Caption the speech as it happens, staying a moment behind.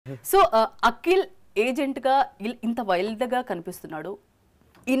So Akhil agent గా ఇంత wild గా కనిపిస్తున్నాడు.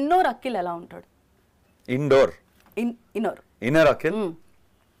 ఇన్నోర్ అఖిల్ ఎలా ఉంటాడు? ఇన్నర్ అఖిల్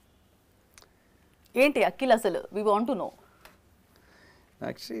ఏంటి అఖిల్ అసలు? We want to know.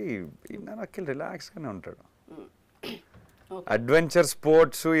 Actually inner Akhil relax గానే ఉంటాడు. అడ్వెంచర్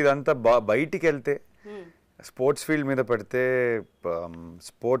స్పోర్ట్స్ ఇదంతా బయటికి వెళ్తే స్పోర్ట్స్ ఫీల్డ్ మీద పెడితే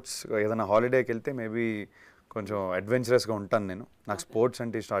స్పోర్ట్స్ ఏదైనా హాలిడేకి వెళ్తే మేబీ కొంచెం అడ్వెంచరస్గా ఉంటాను నేను. నాకు స్పోర్ట్స్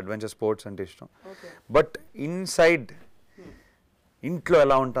అంటే ఇష్టం, అడ్వెంచర్ స్పోర్ట్స్ అంటే ఇష్టం. బట్ ఇన్సైడ్ ఇంట్లో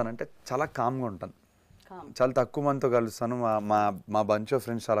ఎలా ఉంటానంటే చాలా కామ్గా ఉంటాను. చాలా తక్కువ మందితో కలుస్తాను. మా బంచ్ ఆఫ్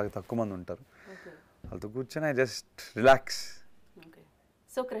ఫ్రెండ్స్ చాలా తక్కువ మంది ఉంటారు. వాళ్ళతో కూర్చొని I just relax.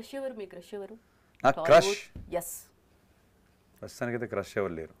 So crush ఎవరు? మీ క్రష్ ఎవరు? నా క్రష్ ఎస్ ప్రస్తుతానికైతే క్రష్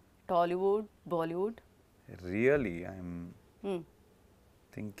ఎవరు లేరు. Tollywood, Bollywood? Really I'm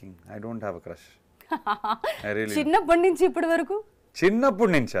thinking I don't have a crush. చిన్నప్పటి నుంచి ఇప్పటి వరకు?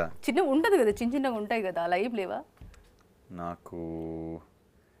 చిన్నప్పటి నుంచా? చిన్న ఉంటది కదా, చిన్న చిన్నగా ఉంటాయి కదా, అలా ఏం లేవా? నాకు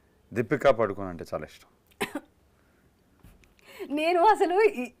దీపికా పడుకోన్ అంటే చాలా ఇష్టం. నేను అసలు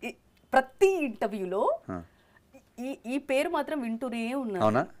ప్రతి ఇంటర్వ్యూలో ఈ పేరు మాత్రం వింటూనే ఉన్నాను.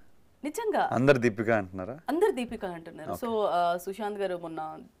 అవునా? నిజంగా అందరు దీపిక అంటున్నారా? అందరు దీపిక అంటున్నారు. సో సుశాంత్ గారు మొన్న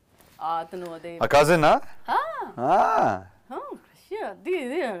అతను అదే కజినా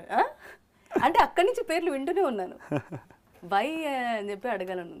అంటే అక్కడి నుంచి పేర్లు వింటూనే ఉన్నాను. వై అని చెప్పి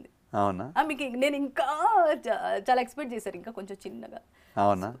అడగాలని ఉంది. అవునా? మీకు నేను ఇంకా చాలా ఎక్స్పెక్ట్ చేశారు, ఇంకా కొంచెం చిన్నగా.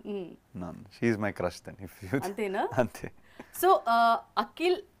 అవునా? She is my crush then. అంతేనా? అంతే. సో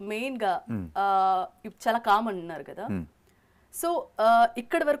అఖిల్ మెయిన్ గా చాలా కామ్ అంటున్నారు కదా. సో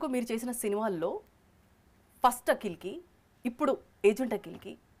ఇక్కడి వరకు మీరు చేసిన సినిమాల్లో ఫస్ట్ అఖిల్ కి ఇప్పుడు ఏజెంట్ అఖిల్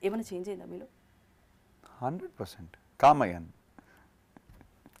కి ఏమైనా చేంజ్ అయిందా మీలో? 100% కామ్ అయ్యాను.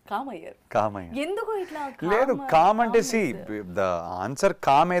 కామ్ అయ్యారు? కామ్ అయ్యాను. ఎందుకు ఇట్లా? లేదు, కామ్ అంటే సి ద ఆన్సర్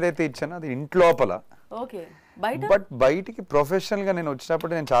కామ్ ఏదైతే ఇచ్చానో అది ఇంట్లోపల. ఓకే. బయట? బట్ బయటికి ప్రొఫెషనల్ గా నేను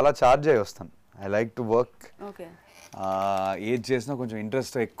వచ్చినప్పుడు నేను చాలా చార్జ్ అయ్యి వస్తాను. I like to work. Okay. ఏది చేసినా కొంచెం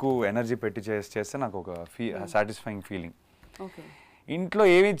ఇంట్రెస్ట్ ఎక్కువ ఎనర్జీ పెట్టి చేస్తే నాకు ఒక సాటిస్ఫైయింగ్ ఫీలింగ్. ఓకే. ఇంట్లో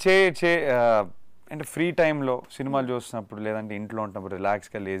ఏమి అంటే ఫ్రీ టైంలో సినిమాలు చూస్తున్నప్పుడు లేదంటే ఇంట్లో ఉన్నప్పుడు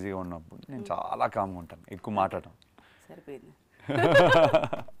రిలాక్స్గా లేజీగా ఉన్నప్పుడు నేను చాలా కామ్గా ఉంటాను, ఎక్కువ మాట్లాడటం. సరిపోయింది.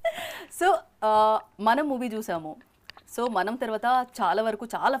 సో మనం మూవీ చూసాము. సో మనం తర్వాత చాలా వరకు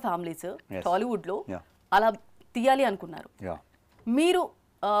చాలా ఫ్యామిలీస్ టాలీవుడ్లో అలా తీయాలి అనుకున్నారు. మీరు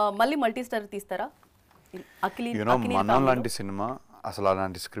మళ్ళీ మల్టీ స్టార్ తీస్తారా? మనం లాంటి సినిమా అసలు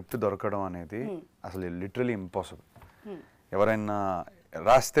అలాంటి స్క్రిప్ట్ దొరకడం అనేది అసలు లిటరలీ ఇంపాసిబుల్. ఎవరైనా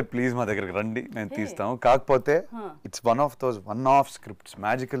రాస్తే ప్లీజ్ మా దగ్గరికి రండి, మేము తీస్తాము. కాకపోతే it's one of scripts,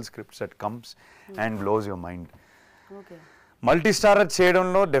 magical scripts that comes and blows your mind. Multi starrer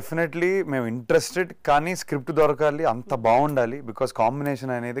చేయడంలో డెఫినెట్లీ మేము ఇంట్రెస్టెడ్, కానీ స్క్రిప్ట్ దొరకాలి, అంత బాగుండాలి. బికాస్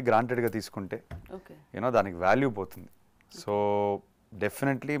కాంబినేషన్ అనేది గ్రాంటెడ్గా తీసుకుంటే దానికి వాల్యూ పోతుంది. సో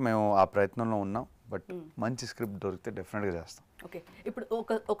డెఫినెట్లీ మేము ఆ ప్రయత్నంలో ఉన్నాం. బట్ మంచి స్క్రిప్ట్ దొరికితే డెఫినెట్గా చేస్తాం. ఓకే. ఇప్పుడు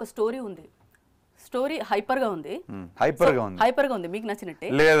ఒక స్టోరీ ఉంది. స్టోరీ హైపర్ గా ఉంది. హైపర్ గా ఉంది. మీకు నచ్చినట్టే?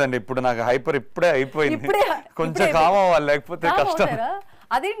 లేదండి, ఇప్పుడు నాకు హైపర్ ఇప్పుడే అయిపోయింది. కొంచెం కావాలి, లేకపోతే కష్టం.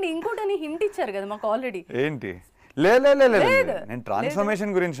 అదేంటి, ఇంకోటి హింట్ ఇచ్చారు కదా మాకు ఆల్రెడీ. ఏంటి? లేదు, నేను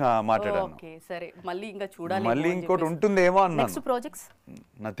ట్రాన్స్ఫర్మేషన్ గురించి మాట్లాడాను. ఓకే సరే, మళ్ళీ ఇంకా చూడాలి. మళ్ళీ ఇంకోటి ఉంటుందేమో అన్నాను. Next projects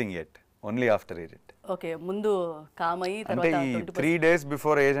nothing yet, only after agent. Okay. ముందు కామయ్యి అంటే ఈ 3 days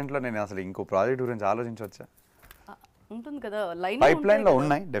బిఫోర్ ఏజెంట్ లో నేను అసలు ఇంకో ప్రాజెక్ట్ గురించి ఆలోచించవచ్చా? ఉంటుంది కదా, పైప్ లైన్ లో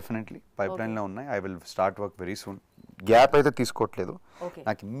ఉన్నాయి. డెఫినెట్లీ పైప్ లైన్ లో ఉన్నాయి. I will start work very soon. Gap అయితే తీసుకోవట్లేదు,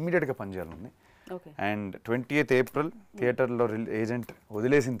 నాకు ఇమ్మీడియట్ గా పని చేయాలని. అండ్ 20th April థియేటర్లో ఏజెంట్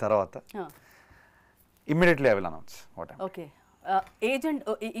వదిలేసిన తర్వాత immediately I will announce what. Okay. Agent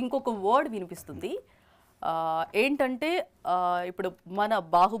ఇంకొక వర్డ్ వినిపిస్తుంది ఏంటంటే, ఇప్పుడు మన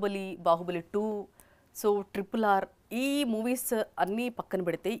బాహుబలి 2, సో RRR, ఈ మూవీస్ అన్నీ పక్కన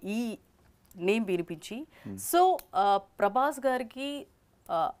పెడితే ఈ నేమ్ వినిపించి, సో ప్రభాస్ గారికి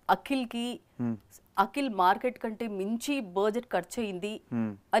అఖిల్కి అఖిల్ మార్కెట్ కంటే మించి బడ్జెట్ ఖర్చు అయింది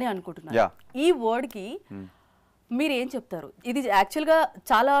అని అనుకుంటున్నారు. ఈ వర్డ్కి మీరు ఏం చెప్తారు? ఇది యాక్చువల్గా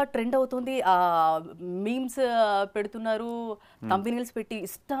చాలా ట్రెండ్ అవుతుంది. మీమ్స్ పెడుతున్నారు, కంపెనీస్ పెట్టి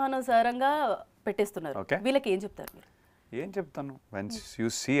ఇష్టానుసారంగా పెట్టేస్తున్నారు. వీళ్ళకి ఏం చెప్తారు మీరు? ఏం చెప్తాను, once you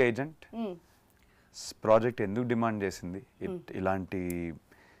see agent project ఎందుకు డిమాండ్ చేసింది, ఇలాంటి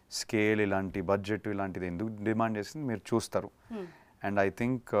స్కేల్, ఇలాంటి బడ్జెట్, ఇలాంటిది ఎందుకు డిమాండ్ చేసింది మీరు చూస్తారు. And I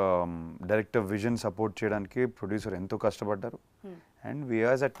think director vision support చేయడానికి ప్రొడ్యూసర్ ఎంతో కష్టపడ్డారు. And we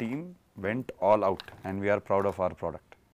as a team went all out and we are proud of our product.